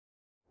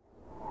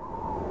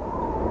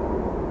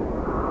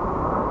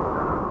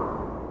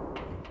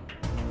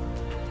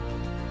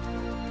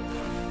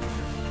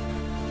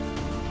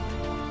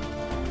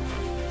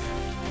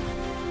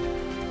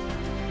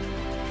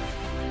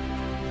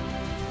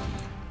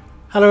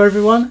Hello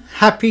everyone,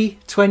 happy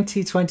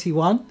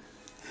 2021,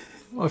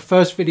 my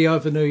first video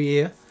of the new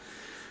year.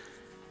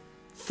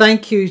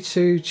 Thank you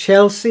to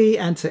Chelsea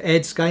and to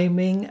Ed's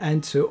Gaming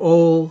and to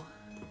all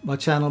my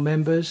channel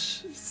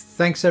members.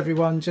 Thanks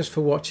everyone just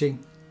for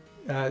watching.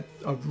 I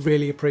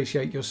really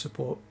appreciate your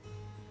support.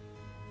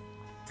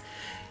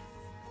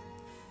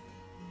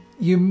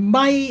 You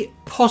may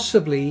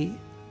possibly,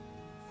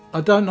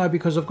 I don't know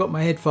because I've got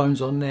my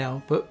headphones on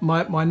now, but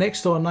my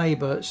next door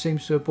neighbour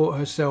seems to have bought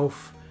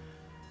herself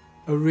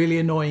a really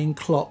annoying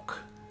clock,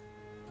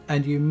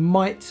 and you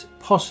might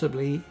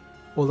possibly,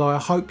 although I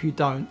hope you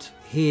don't,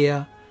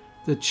 hear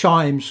the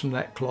chimes from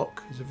that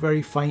clock. It's a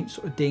very faint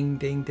sort of ding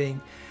ding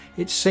ding.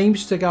 It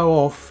seems to go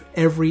off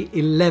every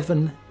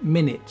 11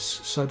 minutes,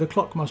 so the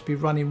clock must be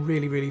running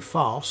really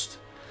fast,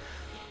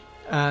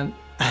 and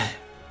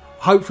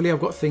hopefully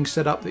I've got things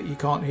set up that you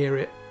can't hear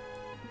it,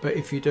 but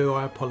if you do,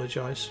 I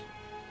apologise.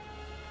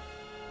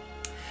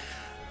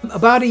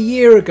 About a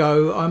year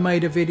ago I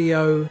made a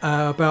video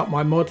about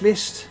my mod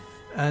list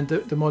and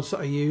the mods that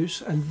I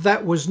use, and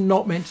that was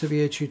not meant to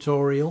be a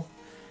tutorial.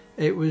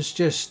 It was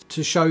just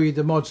to show you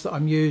the mods that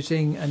I'm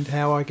using and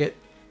how I get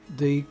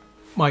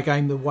my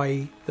game the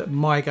way that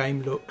my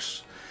game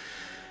looks.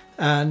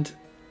 And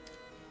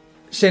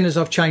seeing as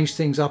I've changed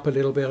things up a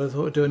little bit, I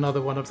thought I'd do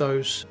another one of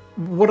those.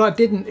 What I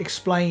didn't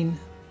explain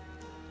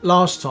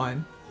last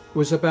time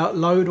was about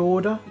load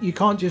order. You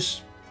can't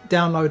just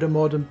download a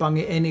mod and bung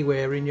it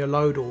anywhere in your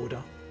load order.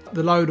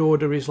 The load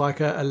order is like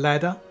a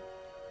ladder,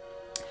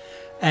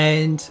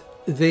 and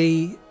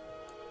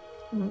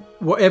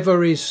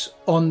whatever is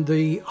on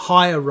the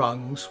higher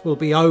rungs will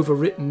be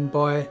overwritten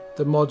by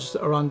the mods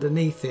that are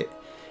underneath it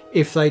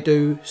if they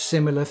do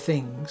similar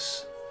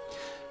things.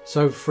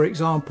 So for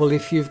example,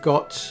 if you've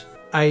got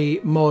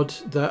a mod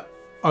that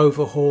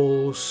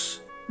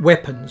overhauls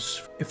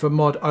weapons, if a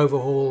mod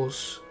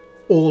overhauls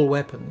all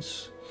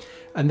weapons,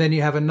 and then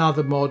you have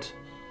another mod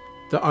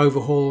that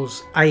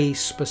overhauls a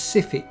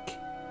specific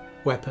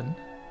weapon,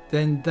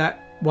 then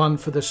that one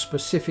for the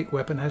specific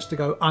weapon has to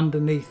go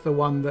underneath the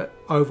one that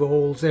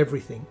overhauls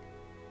everything,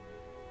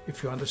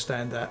 if you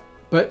understand that.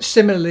 But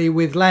similarly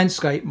with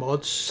landscape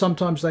mods,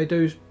 sometimes they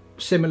do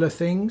similar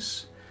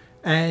things,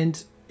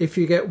 and if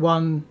you get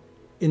one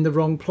in the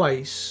wrong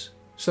place,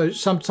 so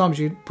sometimes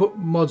you put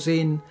mods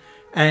in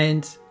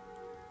and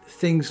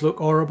things look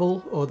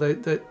horrible, or they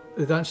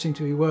don't seem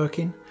to be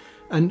working,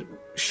 and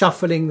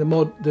shuffling the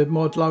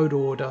mod load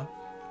order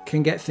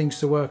can get things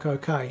to work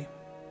okay.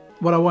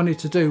 What I wanted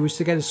to do was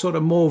to get a sort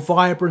of more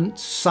vibrant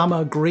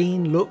summer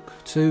green look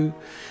to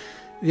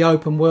the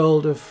open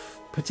world of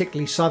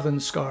particularly southern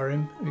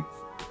Skyrim.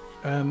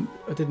 I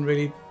didn't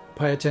really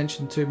pay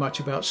attention too much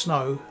about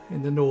snow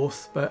in the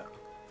north, but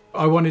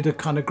I wanted a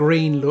kind of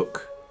green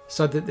look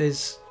so that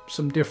there's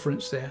some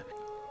difference there.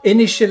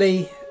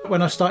 Initially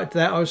when I started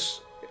that,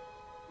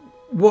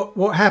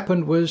 what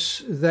happened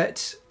was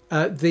that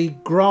the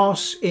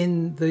grass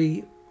in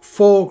the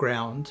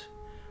foreground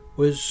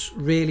was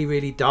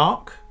really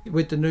dark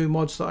with the new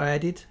mods that I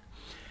added,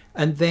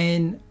 and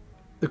then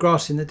the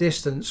grass in the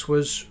distance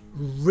was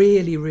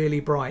really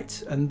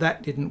bright, and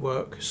that didn't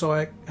work, so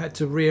I had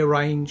to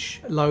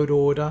rearrange load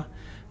order.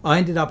 I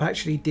ended up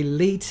actually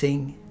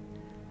deleting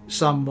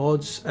some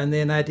mods and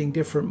then adding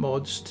different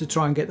mods to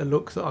try and get the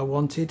look that I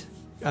wanted,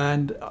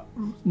 and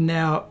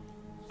now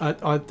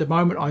at the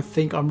moment I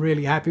think I'm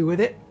really happy with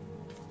it.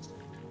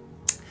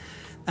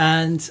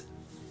 And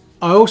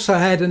I also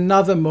had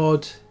another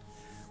mod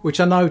which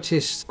I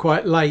noticed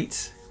quite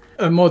late,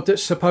 a mod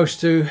that's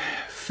supposed to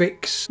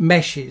fix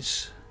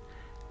meshes,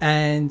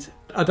 and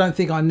I don't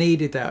think I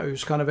needed that. It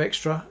was kind of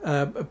extra,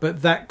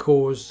 but that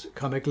caused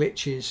kind of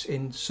glitches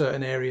in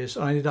certain areas.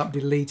 I ended up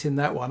deleting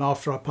that one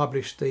after I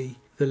published the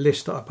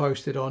list that I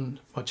posted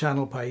on my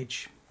channel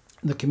page,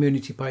 the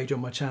community page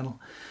on my channel,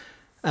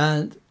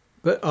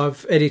 but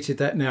I've edited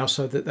that now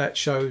so that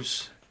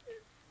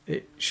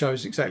it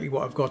shows exactly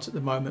what I've got at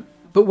the moment.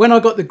 But when I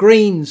got the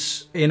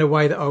greens in a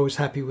way that I was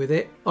happy with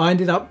it, I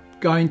ended up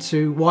going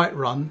to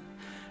Whiterun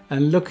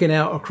and looking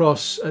out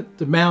across at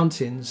the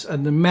mountains,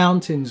 and the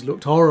mountains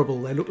looked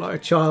horrible. They looked like a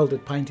child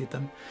had painted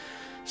them.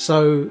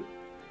 So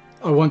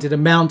I wanted a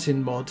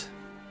mountain mod,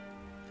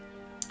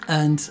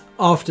 and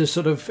after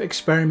sort of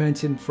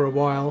experimenting for a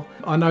while,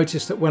 I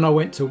noticed that when I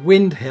went to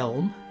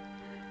Windhelm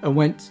and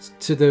went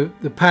to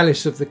the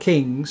Palace of the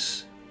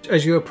Kings,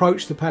 as you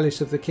approach the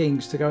Palace of the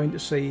Kings to go in to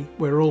see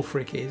where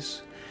Ulfric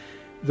is,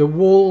 the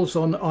walls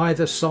on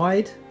either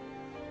side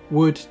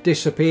would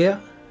disappear,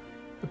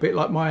 a bit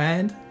like my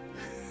hand.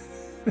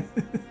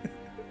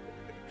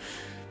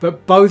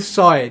 But both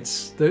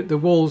sides, the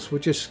walls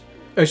would just,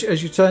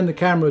 as you turn the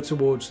camera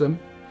towards them,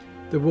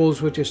 the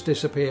walls would just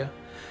disappear,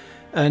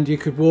 and you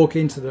could walk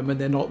into them and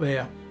they're not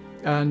there.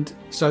 And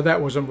so that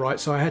wasn't right,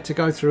 so I had to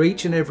go through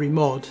each and every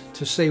mod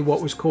to see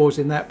what was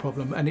causing that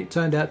problem, and it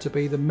turned out to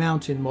be the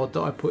mountain mod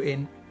that I put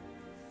in.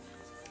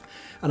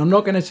 And I'm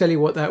not going to tell you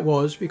what that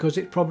was because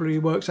it probably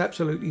works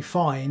absolutely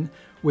fine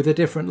with a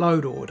different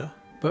load order,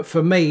 but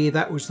for me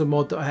that was the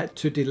mod that I had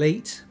to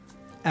delete.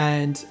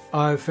 and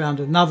I've found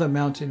another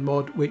mounting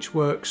mod which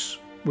works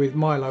with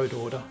my load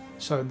order,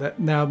 so that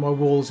now my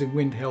walls in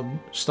Windhelm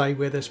stay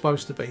where they're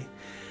supposed to be,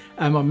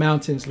 and my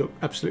mountings look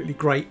absolutely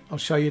great. I'll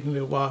show you in a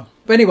little while.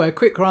 But anyway, a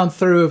quick run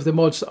through of the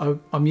mods that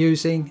I'm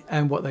using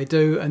and what they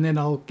do, and then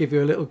I'll give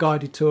you a little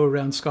guided tour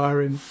around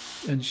Skyrim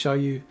and show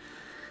you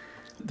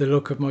the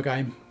look of my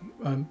game.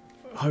 I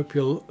hope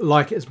you'll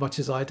like it as much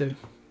as I do.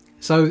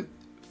 So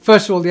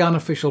first of all, the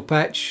unofficial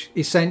patch,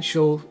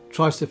 Essential,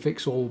 tries to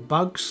fix all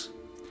bugs.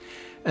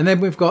 And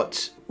then we've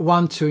got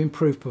one to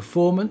improve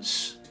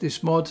performance,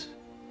 this mod,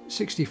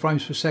 60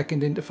 frames per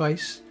second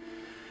interface.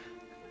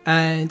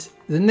 And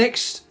the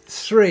next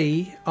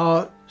three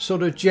are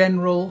sort of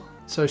general,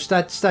 so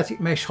Static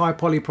Mesh, High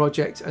Poly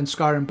Project and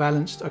Skyrim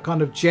Balanced are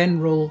kind of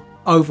general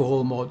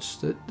overhaul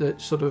mods that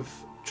sort of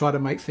try to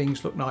make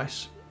things look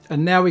nice.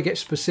 And now we get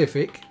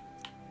specific.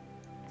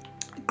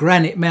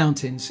 Granite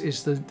Mountains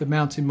is the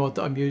mountain mod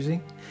that I'm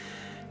using.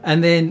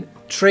 And then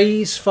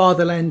Trees,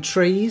 Fatherland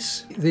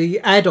Trees, the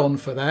add-on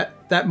for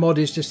that mod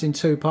is just in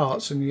 2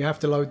 parts and you have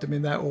to load them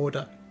in that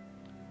order.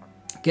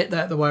 Get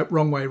that the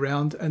wrong way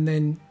round and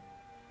then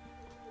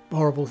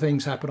horrible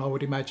things happen, I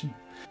would imagine.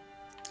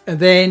 And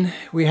then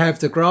we have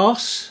the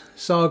grass.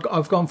 So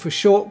I've gone for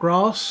short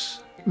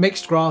grass,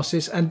 mixed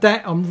grasses, and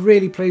that I'm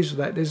really pleased with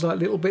that. There's like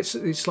little bits,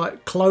 it's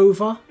like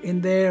clover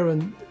in there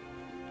and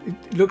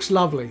it looks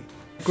lovely.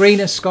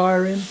 Greener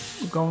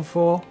Skyrim we've gone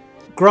for.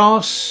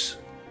 Grass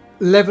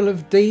level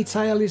of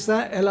detail, is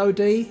that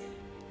LOD?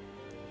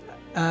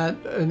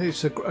 And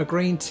it's a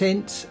green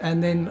tint,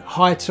 and then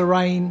high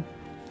terrain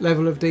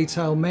level of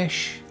detail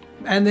mesh.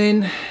 And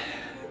then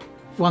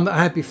one that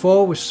I had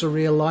before was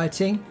surreal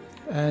lighting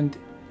and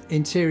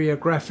interior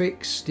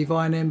graphics,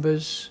 Divine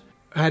Embers.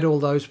 I had all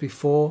those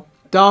before.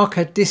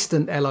 Darker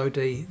distant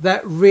LOD,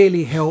 that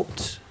really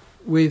helped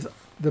with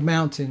the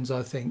mountains,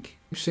 I think.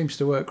 It seems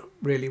to work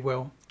really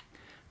well.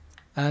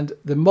 And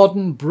the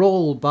modern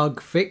brawl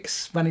bug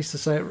fix, managed to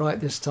say it right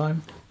this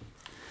time,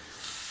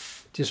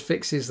 just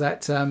fixes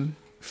that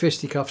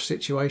fisticuff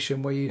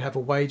situation where you have a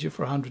wager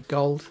for 100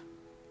 gold.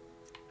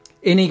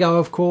 Inigo,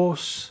 of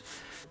course,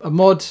 a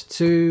mod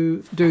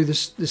to do the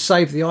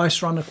Save the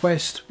Ice Runner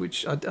quest,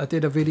 which I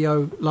did a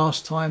video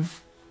last time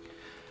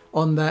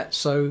on that,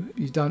 so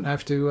you don't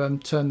have to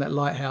turn that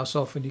lighthouse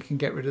off and you can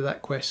get rid of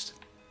that quest.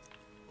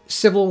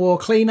 Civil War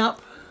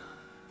cleanup.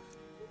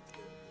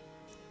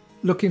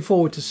 Looking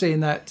forward to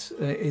seeing that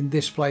in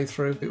this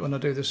playthrough when I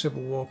do the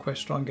Civil War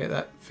quest, try and get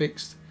that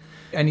fixed.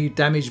 Any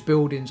damaged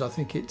buildings, I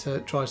think it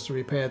tries to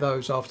repair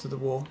those after the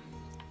war.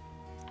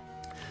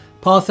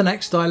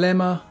 Parthenak's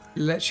Dilemma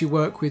lets you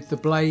work with the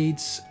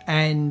Blades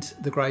and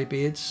the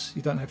Greybeards.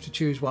 You don't have to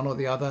choose one or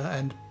the other,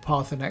 and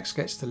Parthenax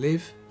gets to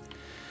live.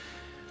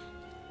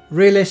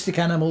 Realistic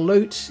animal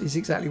loot is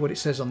exactly what it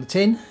says on the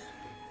tin.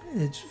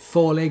 It's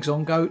 4 legs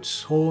on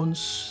goats,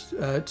 horns,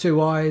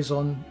 2 eyes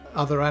on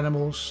other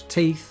animals,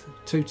 teeth,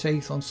 2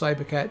 teeth on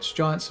saber cats,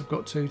 giants have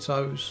got 2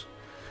 toes,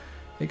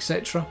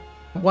 etc.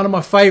 One of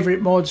my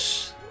favourite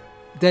mods,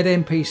 Dead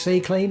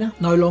NPC Cleaner.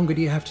 No longer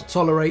do you have to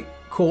tolerate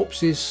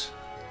corpses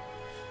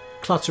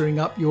cluttering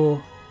up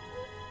your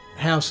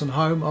house and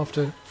home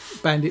after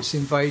bandits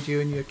invade you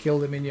and you kill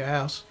them in your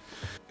house.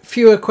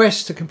 Fewer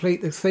quests to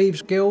complete the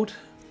Thieves Guild.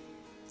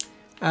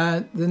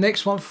 The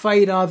next one,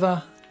 Fade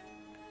Other,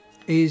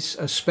 is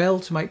a spell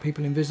to make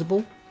people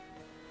invisible.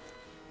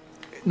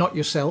 Not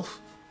yourself,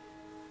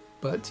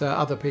 but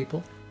other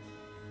people.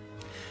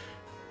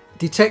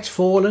 Detect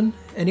Fallen.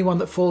 Anyone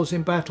that falls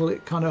in battle,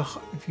 it kind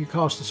of, if you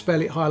cast a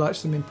spell, it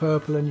highlights them in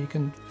purple and you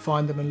can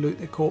find them and loot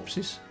their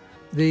corpses.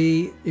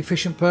 The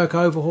Efficient Perk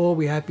Overhaul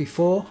we had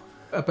before,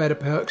 a better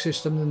perk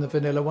system than the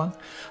vanilla one.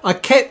 I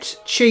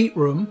kept Cheat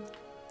Room,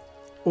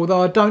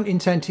 although I don't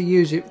intend to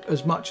use it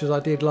as much as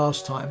I did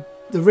last time.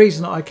 The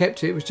reason that I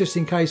kept it was just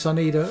in case I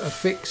need a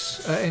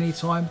fix at any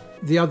time.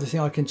 The other thing,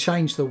 I can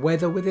change the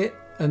weather with it.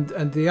 And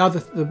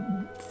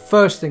the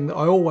first thing that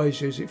I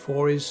always use it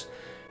for is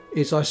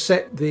I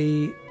set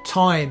the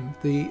time,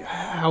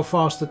 how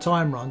fast the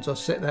time runs. I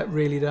set that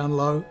really down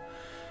low.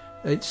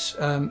 It's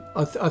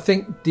I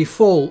think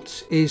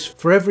default is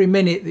for every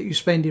minute that you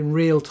spend in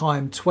real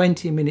time,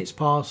 20 minutes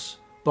pass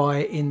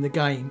by in the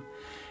game,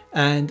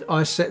 and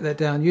I set that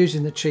down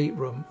using the cheat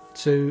room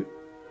to,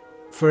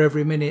 for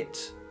every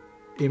minute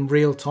in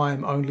real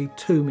time, only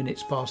 2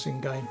 minutes pass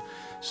in game,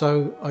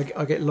 so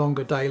I get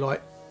longer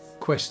daylight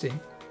questing.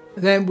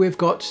 Then we've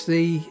got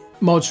the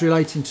mods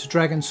relating to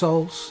Dragon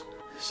Souls,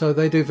 so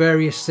they do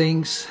various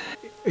things.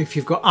 If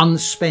you've got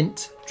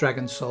unspent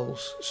Dragon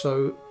Souls,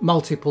 so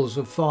multiples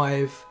of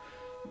 5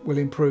 will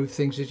improve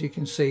things, as you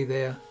can see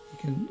there.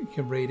 You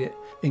can read it.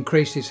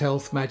 Increases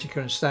health, magicka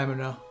and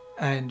stamina,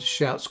 and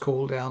shouts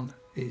cooldown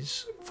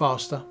is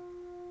faster.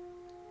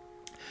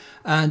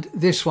 And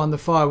this one, the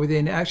Fire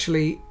Within,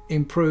 actually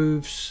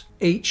improves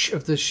each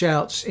of the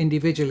shouts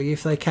individually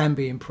if they can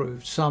be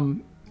improved.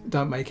 Some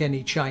don't make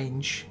any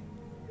change.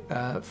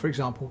 For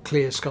example,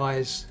 Clear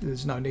Skies,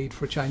 there's no need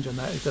for a change on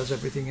that. It does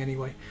everything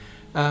anyway.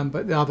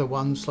 But the other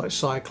ones like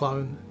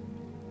Cyclone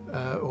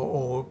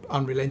or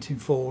Unrelenting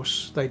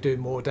Force, they do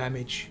more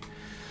damage.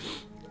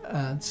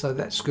 So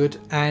that's good.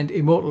 And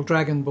Immortal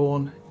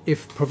Dragonborn,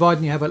 if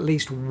providing you have at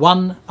least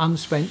one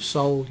unspent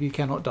soul, you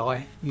cannot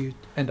die. You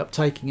end up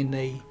taking a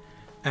knee,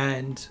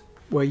 and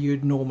where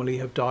you'd normally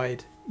have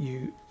died,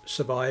 you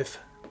survive.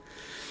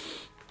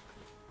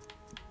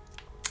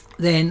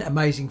 Then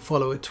Amazing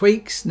Follower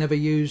tweaks. Never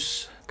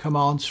use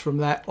commands from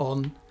that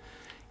on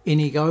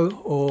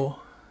Inigo or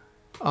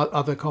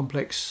other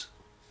complex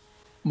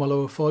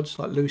follower FODs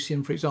like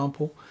Lucian, for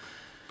example.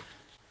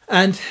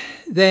 And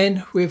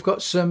then we've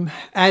got some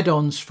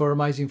add-ons for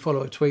Amazing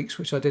Follower tweaks,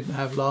 which I didn't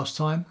have last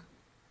time,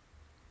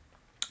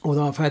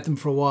 although I've had them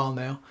for a while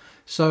now.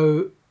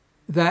 So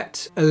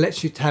that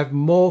lets you to have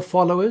more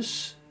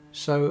followers.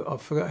 So I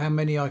forgot how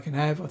many I can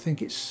have. I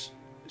think it's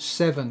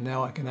 7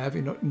 now I can have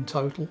in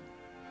total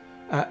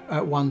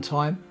at one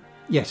time.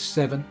 Yes,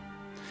 7.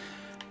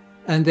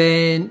 And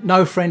then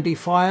no friendly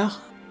fire.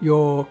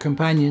 Your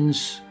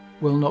companions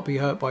will not be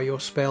hurt by your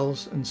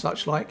spells and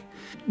such like.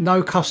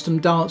 No custom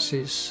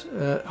dances.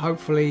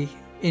 Hopefully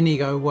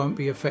Inigo won't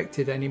be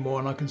affected anymore,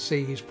 and I can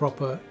see his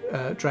proper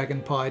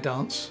Dragon Pie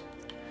dance.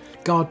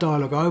 Guard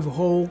dialogue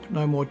overhaul.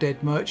 No more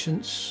dead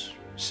merchants.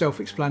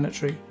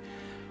 Self-explanatory.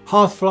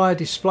 Hearthflyer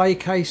display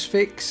case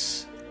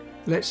fix.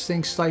 Lets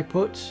things stay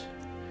put.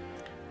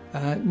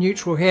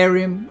 Neutral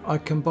Harem. I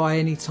can buy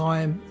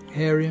anytime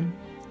Harem.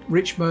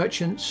 Rich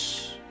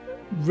merchants.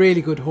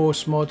 Really good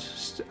horse mod.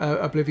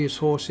 Oblivious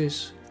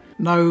horses.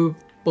 No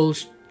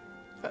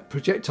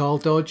projectile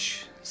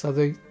dodge, so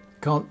they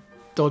can't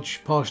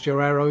dodge past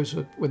your arrows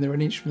when they're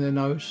an inch from their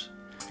nose.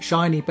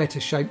 Shiny, better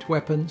shaped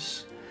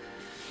weapons,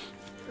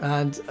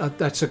 and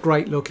that's a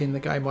great look in the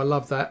game. I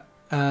love that.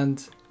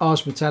 And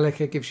Ars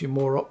Metallica gives you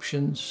more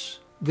options.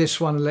 This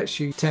one lets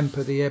you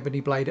temper the ebony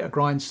blade at a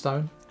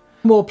grindstone.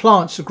 More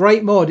plants, a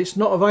great mod. It's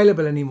not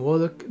available anymore.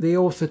 The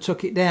author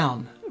took it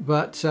down,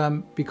 but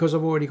because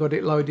I've already got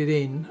it loaded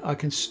in, I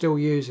can still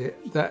use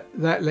it.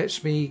 That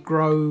lets me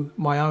grow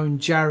my own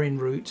Jarin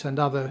root and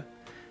other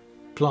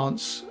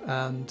plants,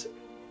 and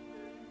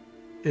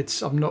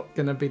I'm not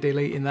going to be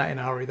deleting that in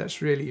a hurry.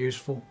 That's really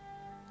useful.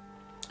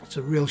 It's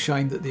a real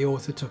shame that the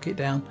author took it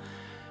down.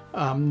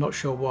 I'm not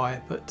sure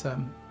why, but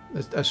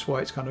that's why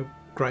it's kind of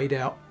greyed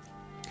out.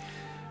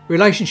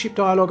 Relationship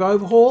dialogue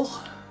overhaul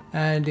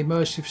and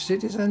immersive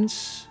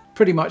citizens.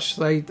 Pretty much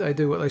they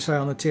do what they say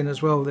on the tin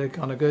as well. They're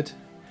kind of good.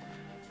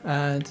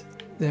 And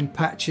then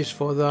patches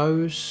for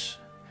those.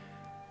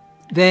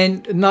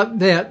 Then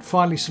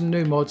finally some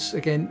new mods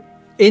again.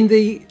 In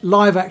the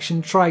live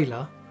action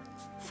trailer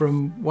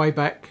from way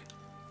back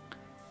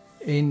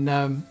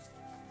in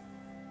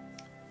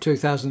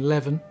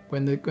 2011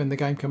 when the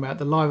game came out,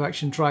 the live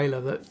action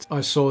trailer that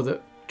I saw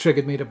that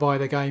triggered me to buy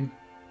the game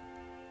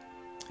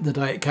the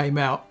day it came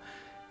out,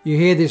 you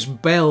hear this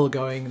bell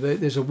going.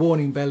 There's a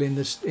warning bell in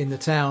the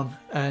town,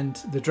 and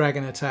the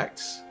dragon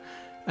attacks.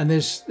 And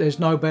there's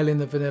no bell in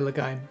the vanilla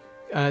game.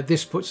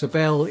 This puts a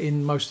bell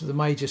in most of the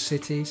major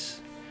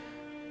cities.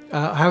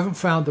 I haven't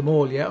found them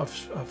all yet.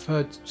 I've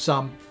heard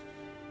some,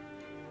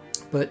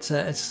 but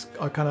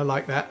I kind of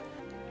like that.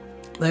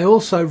 They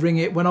also ring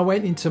it when I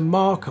went into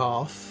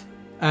Markarth,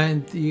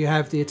 and you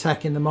have the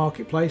attack in the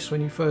marketplace when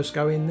you first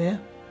go in there.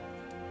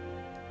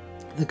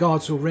 The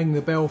guards will ring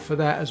the bell for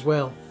that as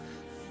well.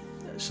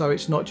 So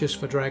it's not just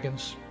for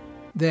dragons.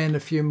 Then a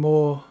few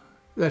more.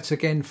 That's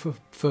again for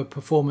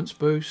performance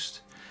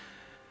boost.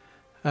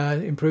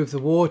 Improve the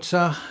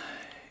water.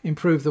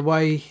 Improve the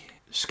way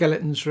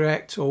skeletons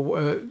react,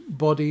 or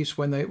bodies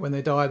when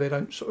they die. They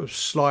don't sort of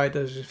slide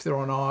as if they're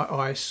on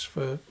ice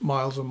for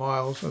miles and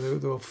miles, or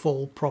they'll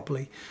fall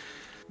properly.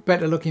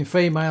 Better looking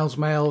females,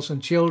 males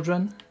and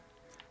children.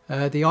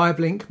 The eye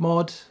blink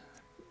mod.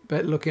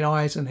 Better looking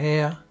eyes and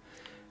hair.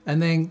 And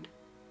then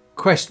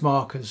quest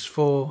markers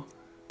for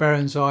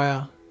Baron's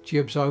Ire,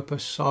 Jub's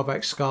Opus,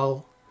 Sarvak's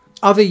Skull.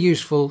 Other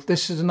useful,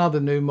 this is another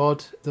new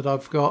mod that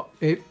I've got.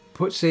 It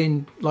puts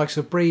in likes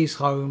of Breeze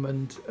Home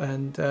and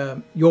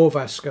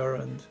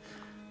Jorvaska and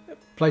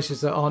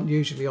places that aren't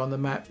usually on the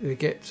map. They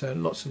get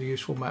lots of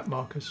useful map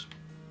markers.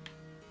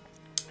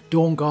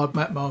 Dawnguard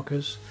map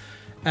markers,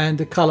 and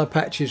the colour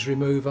patches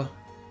remover.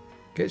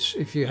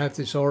 If you have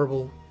this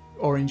horrible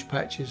orange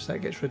patches, that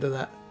gets rid of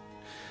that.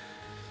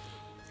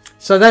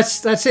 So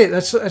that's it.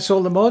 That's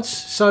all the mods.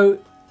 So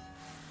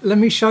let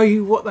me show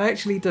you what they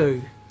actually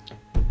do.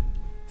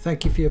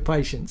 Thank you for your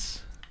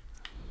patience.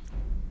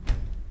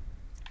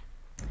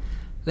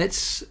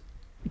 Let's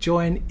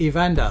join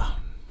Evander.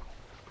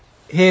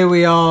 Here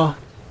we are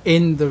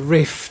in the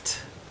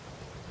Rift.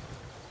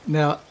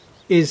 Now,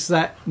 is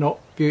that not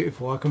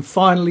beautiful? I can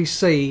finally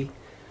see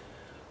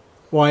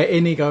why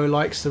Inigo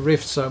likes the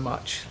Rift so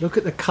much. Look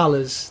at the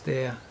colours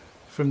there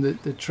from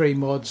the tree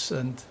mods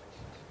and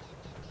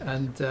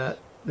the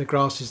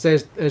grasses.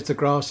 There's the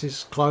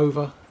grasses,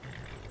 clover,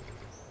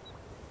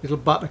 little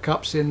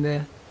buttercups in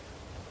there,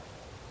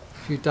 a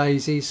few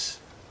daisies,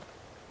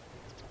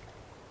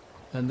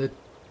 and the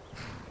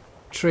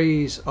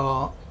trees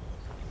are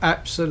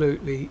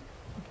absolutely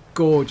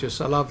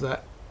gorgeous. I love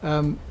that.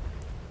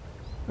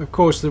 of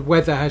course the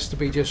weather has to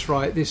be just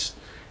right. This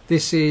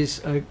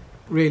is a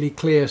really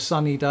clear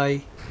sunny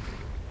day,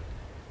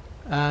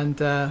 and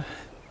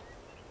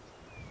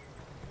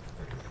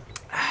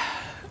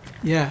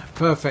yeah,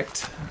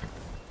 perfect.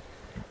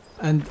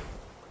 And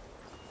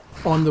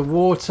on the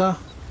water,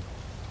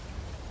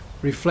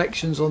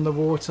 reflections on the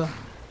water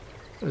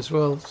as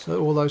well, so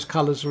all those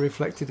colours are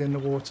reflected in the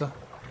water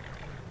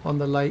on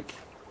the lake.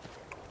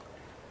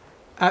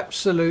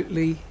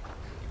 Absolutely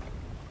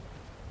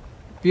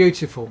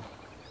beautiful.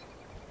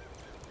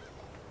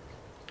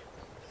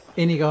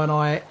 Inigo and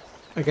I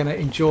are going to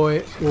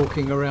enjoy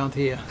walking around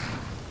here.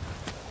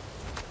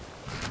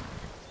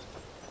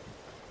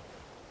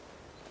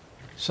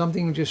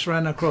 Something just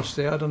ran across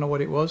there, I don't know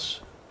what it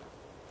was.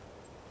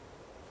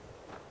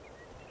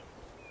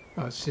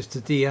 Oh, it's just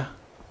a deer.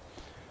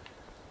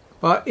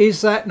 But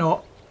is that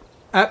not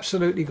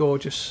absolutely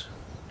gorgeous?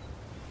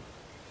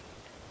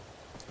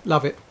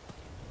 Love it.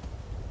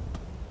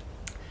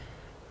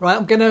 Right,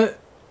 I'm going to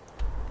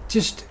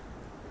just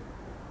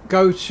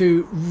go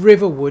to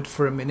Riverwood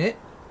for a minute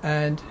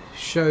and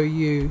show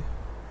you.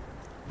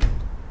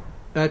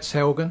 That's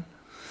Helgen.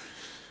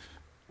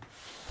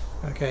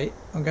 Okay,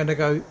 I'm going to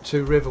go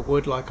to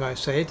Riverwood like I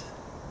said.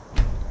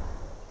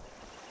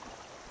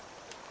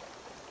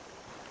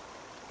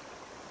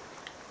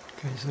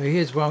 Okay, so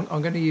here's one.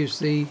 I'm going to use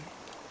the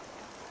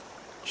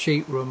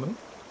cheat room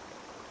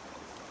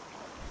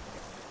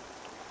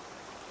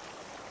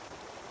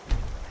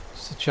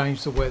just to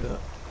change the weather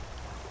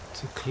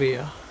to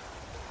clear.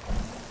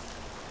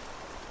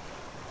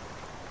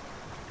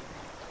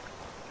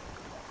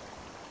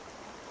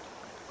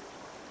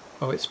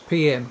 Oh, it's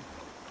PM.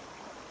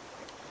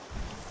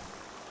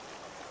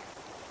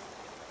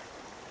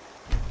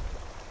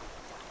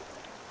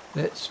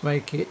 Let's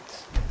make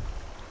it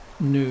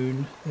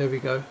noon. There we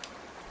go.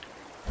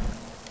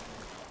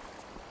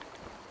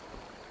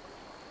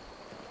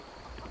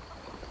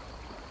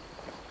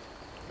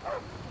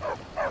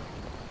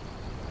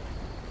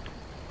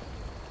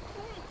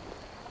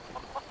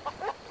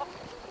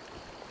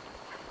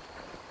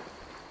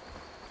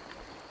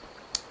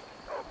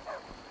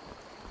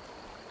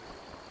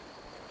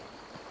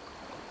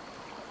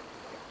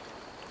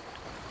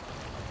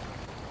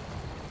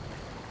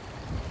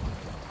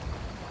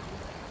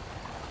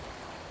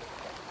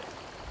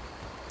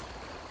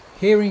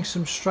 Hearing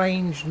some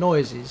strange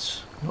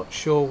noises, not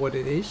sure what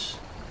it is.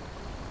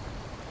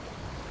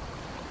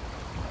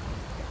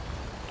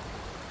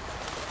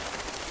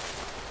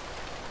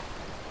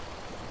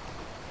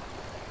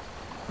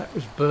 That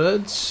was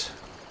birds.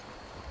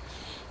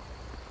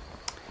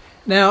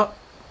 Now,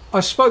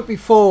 I spoke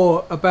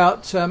before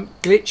about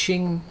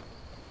glitching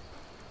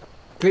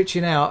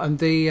out, and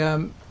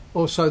the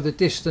also the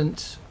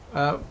distant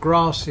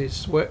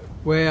grasses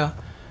where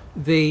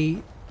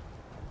the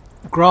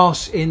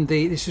grass in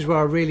the, this is where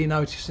I really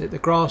noticed it, the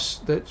grass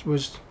that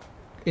was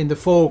in the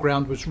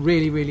foreground was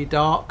really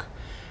dark,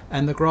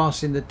 and the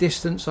grass in the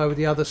distance over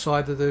the other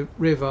side of the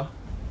river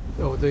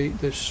or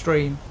the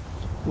stream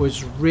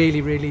was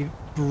really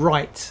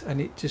bright, and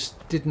it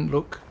just didn't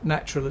look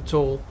natural at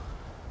all.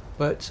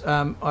 But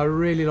I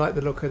really like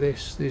the look of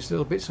this, these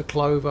little bits of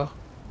clover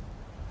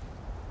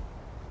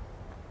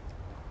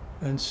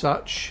and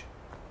such,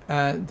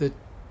 and the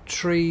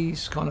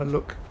trees kind of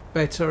look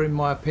better in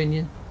my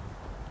opinion.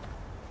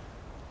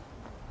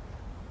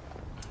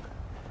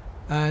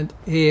 And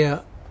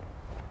here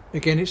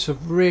again, it's a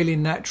really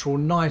natural,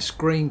 nice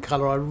green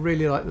colour. I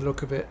really like the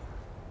look of it.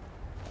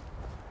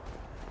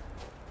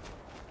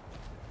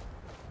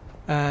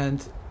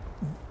 And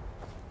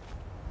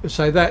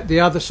so that the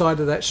other side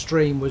of that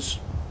stream was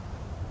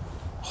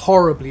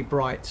horribly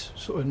bright,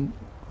 sort of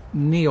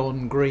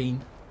neon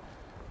green,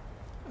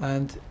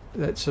 and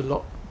that's a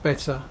lot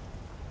better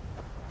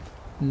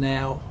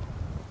now.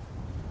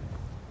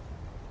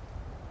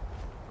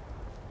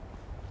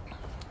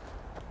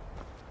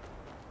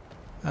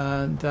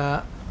 And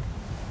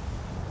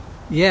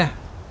yeah,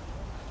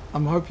 I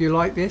hope you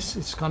like this.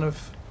 It's kind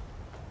of,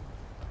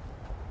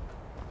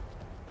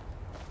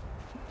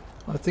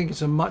 I think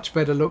it's a much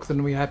better look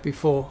than we had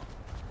before.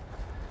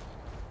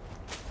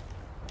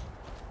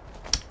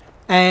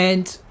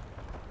 And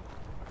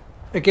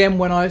again,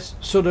 when I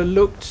sort of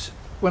looked,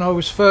 when I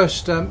was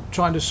first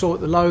trying to sort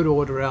the load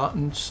order out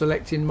and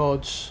selecting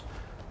mods,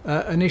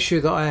 an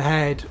issue that I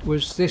had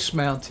was this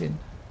mountain.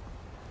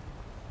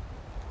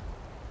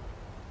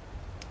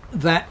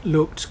 That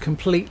looked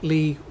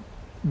completely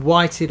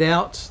whited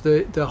out,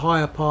 the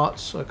higher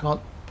parts. I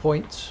can't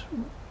point,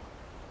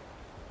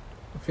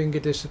 my finger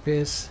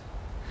disappears,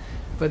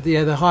 but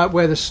yeah, the high,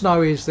 where the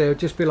snow is there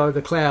just below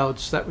the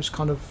clouds, that was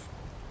kind of,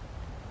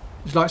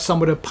 it's like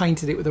someone had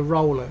painted it with a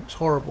roller. It's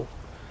horrible.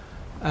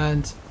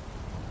 And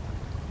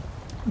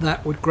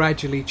that would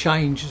gradually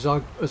change as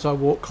I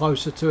walked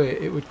closer to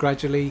it. It would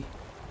gradually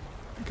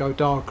go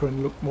darker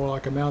and look more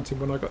like a mountain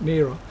when I got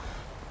nearer.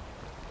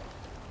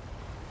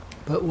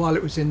 But while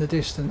it was in the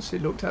distance,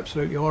 it looked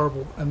absolutely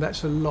horrible, and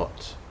that's a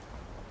lot,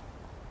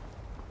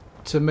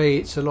 to me,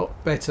 it's a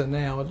lot better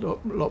now, a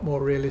lot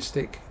more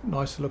realistic,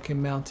 nicer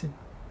looking mountain.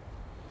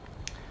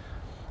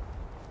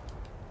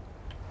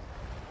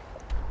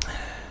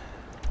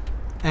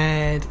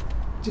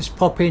 just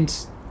pop in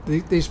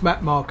these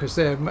map markers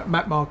there.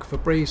 Map marker for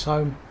Breeze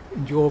Home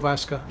in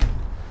Jorvaska.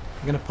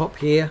 I'm going to pop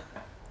here.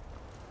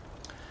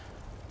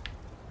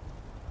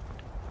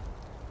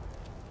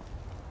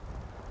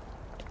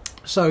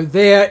 So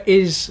there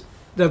is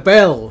the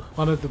bell,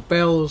 one of the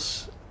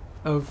bells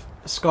of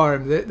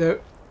Skyrim.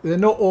 They're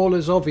not all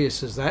as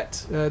obvious as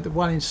that. The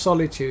one in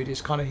Solitude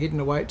is kind of hidden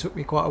away. It took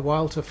me quite a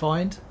while to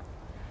find.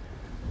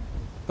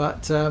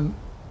 But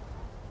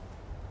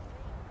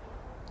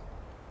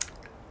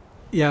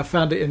yeah, I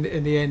found it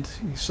in the end.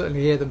 You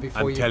certainly hear them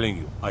before I'm telling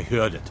you, I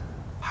heard it.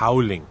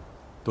 Howling.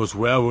 Those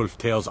werewolf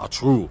tales are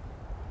true.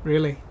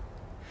 Really?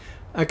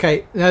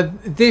 Okay, now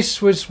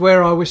this was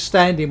where I was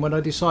standing when I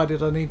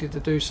decided I needed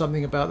to do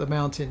something about the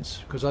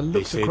mountains. Because I looked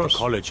They say across... the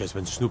college has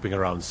been snooping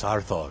around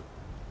Sarthal.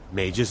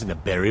 Mages in a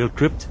burial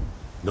crypt?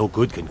 No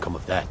good can come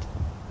of that.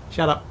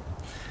 Shut up.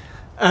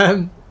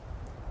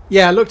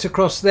 Yeah, I looked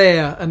across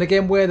there, and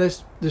again where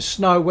there's the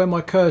snow, where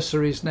my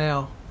cursor is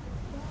now.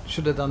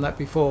 Should have done that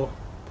before,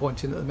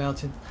 pointing at the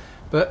mountain.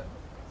 But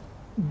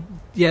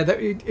yeah,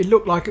 it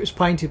looked like it was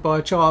painted by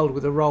a child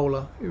with a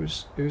roller. It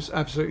was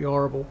absolutely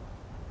horrible,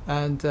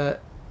 and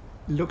it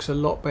looks a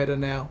lot better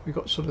now. We've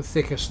got sort of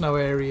thicker snow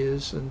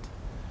areas and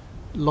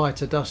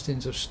lighter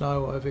dustings of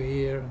snow over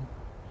here, and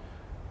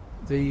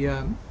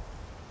the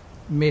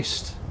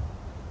mist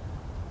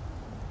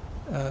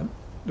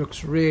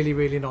looks really,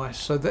 really nice.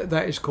 So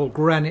that is called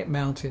Granite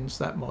Mountains,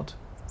 that mod.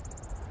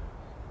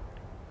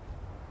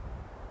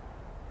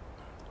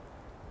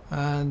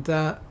 And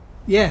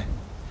yeah,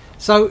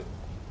 so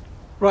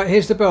right,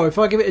 here's the bell. If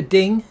I give it a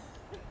ding,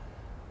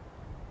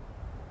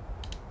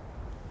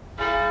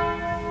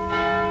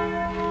 and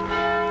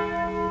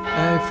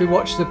if we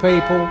watch the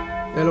people,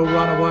 they'll all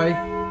run away.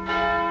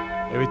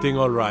 Everything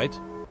all right?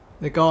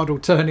 The guard will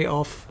turn it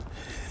off.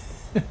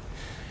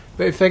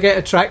 But if they get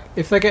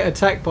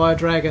attacked by a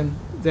dragon,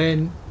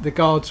 then the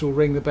guards will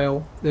ring the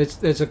bell.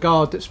 There's a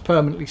guard that's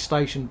permanently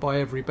stationed by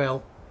every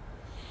bell,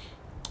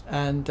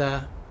 and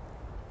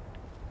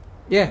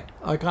yeah,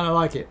 I kind of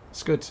like it.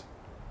 It's good.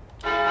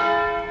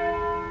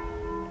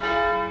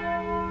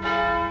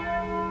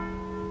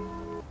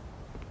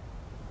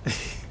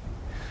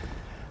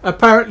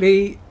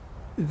 Apparently,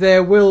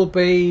 there will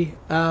be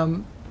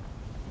an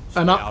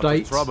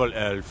update. Trouble,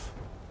 elf.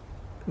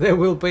 There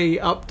will be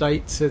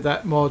update to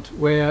that mod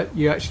where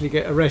you actually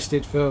get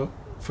arrested for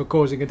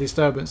causing a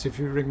disturbance if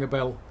you ring the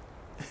bell.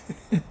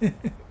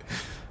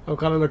 I'm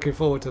kind of looking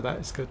forward to that.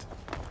 It's good.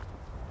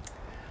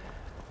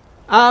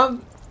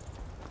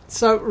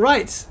 So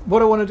right,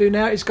 what I want to do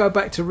now is go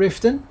back to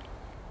Riften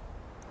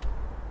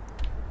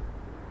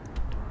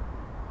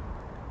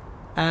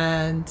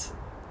and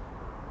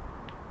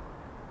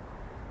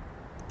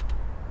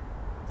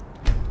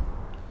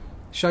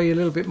show you a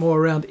little bit more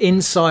around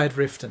inside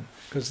Riften,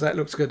 because that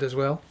looks good as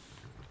well.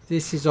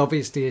 This is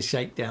obviously a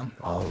shakedown.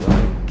 All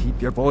right,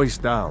 keep your voice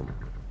down.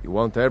 You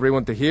want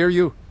everyone to hear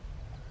you?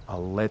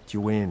 I'll let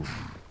you in.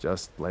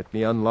 Just let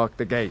me unlock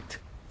the gate.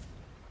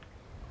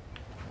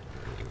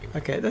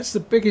 Okay, that's the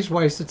biggest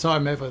waste of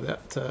time ever,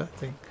 that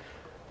thing.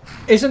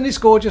 Isn't this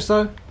gorgeous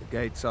though? The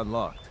gate's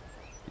unlocked.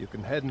 You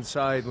can head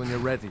inside when you're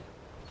ready.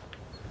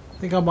 I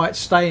think I might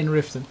stay in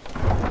Riften.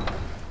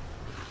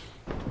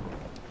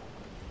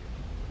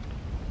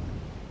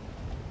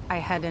 I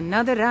had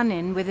another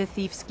run-in with the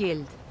Thieves'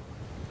 Guild.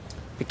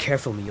 Be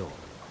careful, Mule.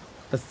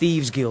 The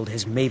Thieves' Guild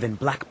has Maven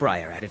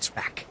Blackbriar at its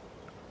back.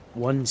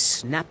 One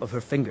snap of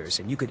her fingers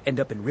and you could end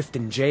up in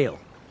Riften jail.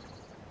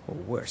 Or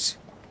worse.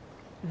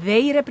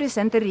 They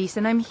represent the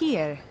reason I'm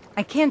here.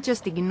 I can't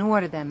just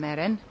ignore them,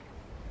 Eren.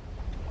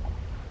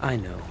 I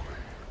know.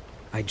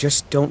 I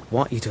just don't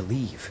want you to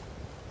leave.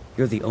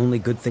 You're the only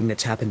good thing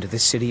that's happened to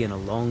this city in a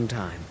long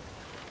time.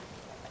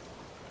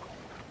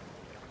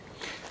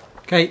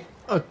 Okay,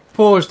 I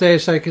paused there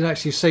so you can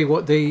actually see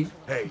what the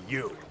Hey,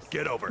 you,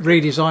 get over here.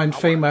 redesigned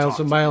females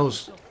and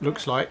males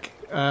looks like.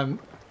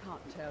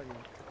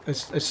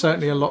 It's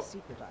certainly a lot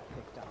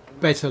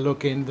better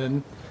looking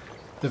than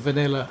the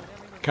vanilla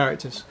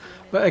characters.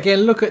 But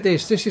again, look at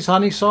this. This is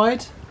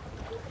Honeyside.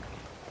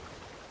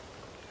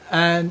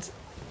 And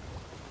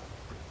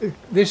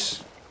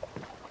this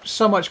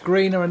so much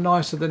greener and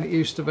nicer than it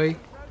used to be.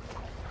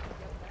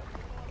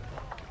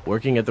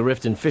 Working at the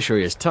Riften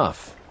fishery is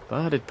tough,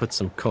 but it puts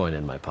some coin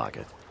in my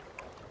pocket.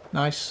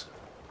 Nice.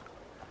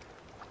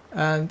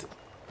 And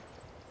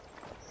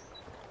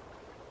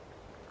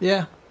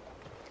yeah,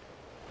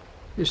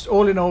 just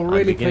all in all,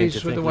 really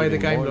pleased with the way the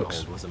game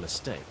looks. Was a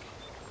mistake.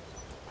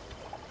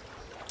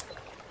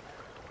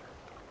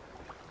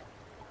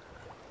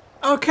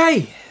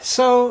 Okay,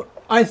 so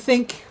I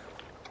think,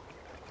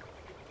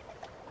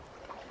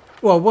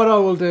 well, what I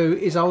will do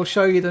is I will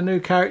show you the new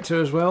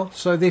character as well.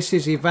 So this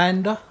is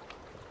Evander.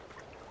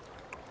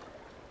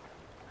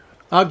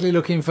 Ugly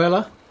looking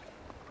fella.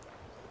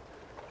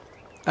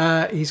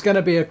 He's going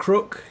to be a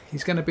crook,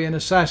 he's going to be an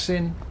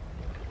assassin,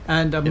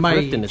 and a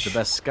mage. If Riften is the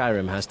best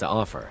Skyrim has to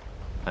offer,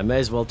 I may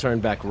as well turn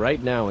back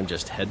right now and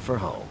just head for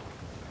home.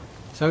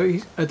 So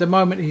at the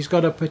moment he's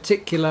got a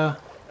particular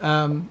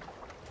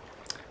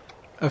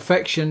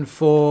affection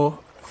for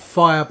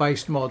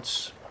fire-based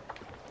mods.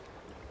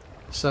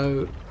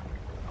 So,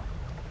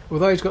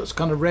 although he's got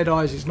kind of red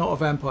eyes, he's not a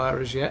vampire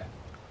as yet.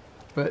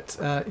 But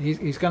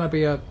he's going to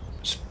be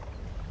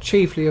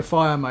chiefly a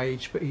fire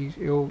mage, but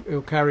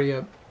he'll carry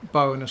a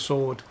bow and a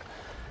sword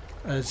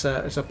as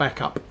a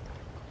backup.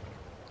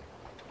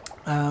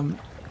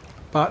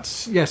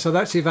 But yeah, so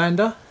that's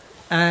Evander,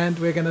 and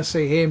we're going to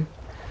see him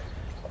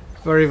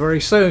very, very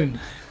soon,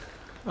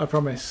 I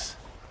promise.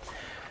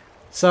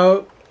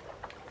 So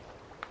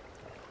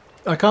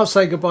I can't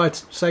say goodbye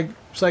to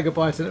say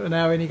goodbye to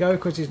now Inigo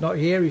because he's not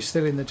here. He's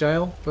still in the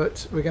jail.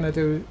 But we're going to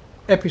do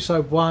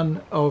episode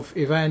 1 of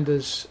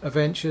Evander's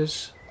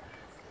adventures,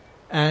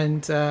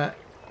 and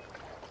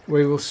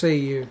we will see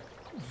you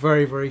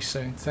very, very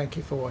soon. Thank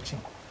you for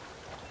watching.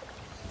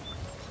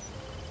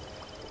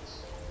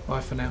 Bye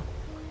for now.